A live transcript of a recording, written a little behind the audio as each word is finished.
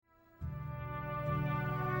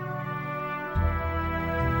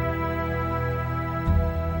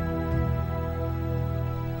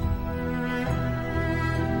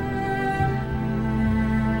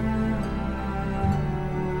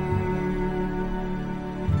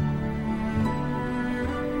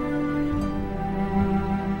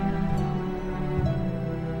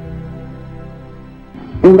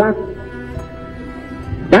اون وقت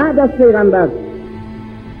بعد از پیغمبر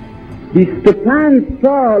 25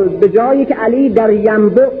 سال به جایی که علی در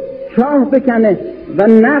ینبع چاه بکنه و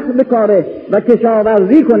نخل بکاره و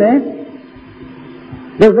کشاورزی کنه،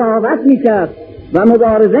 قضاوت میکرد و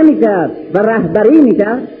مبارزه میکرد و رهبری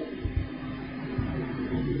میکرد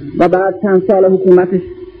و بعد چند سال حکومتش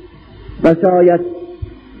و شاید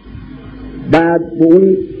بعد به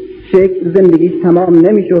اون شکل زندگیش تمام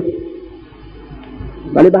نمیشد،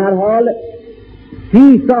 ولی به هر حال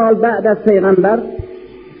 30 سال بعد از پیغمبر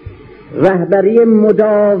رهبری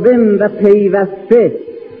مداوم و پیوسته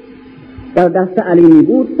در دست علی می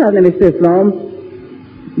بود. سرنوشت اسلام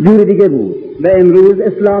جور دیگه بود و امروز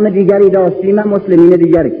اسلام دیگری داشتیم و مسلمین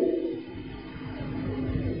دیگری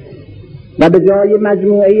و به جای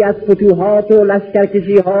مجموعه از فتوحات و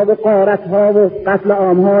لشکرکشی ها و غارت ها و قتل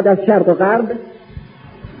عام ها در شرق و غرب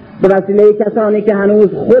به وسیله کسانی که هنوز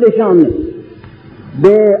خودشان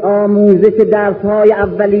به آموزش درس های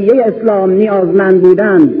اولیه اسلام نیازمند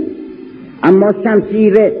بودند، اما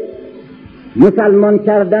شمشیر مسلمان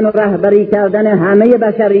کردن و رهبری کردن همه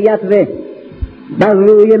بشریت رو بر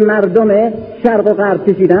روی مردم شرق و غرب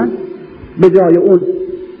کشیدن، به جای اون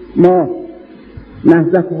ما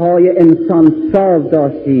نهضت‌های انسان ساز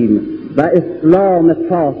داشتیم و اسلام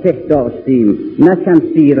فاتح داشتیم، نه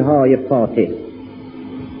شمشیرهای فاتح.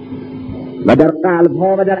 و در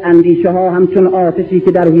قلب‌ها و در اندیشه‌ها همچون آتشی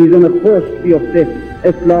که در هیزم خشک بیفته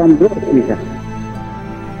اسلام رشد می‌کرد.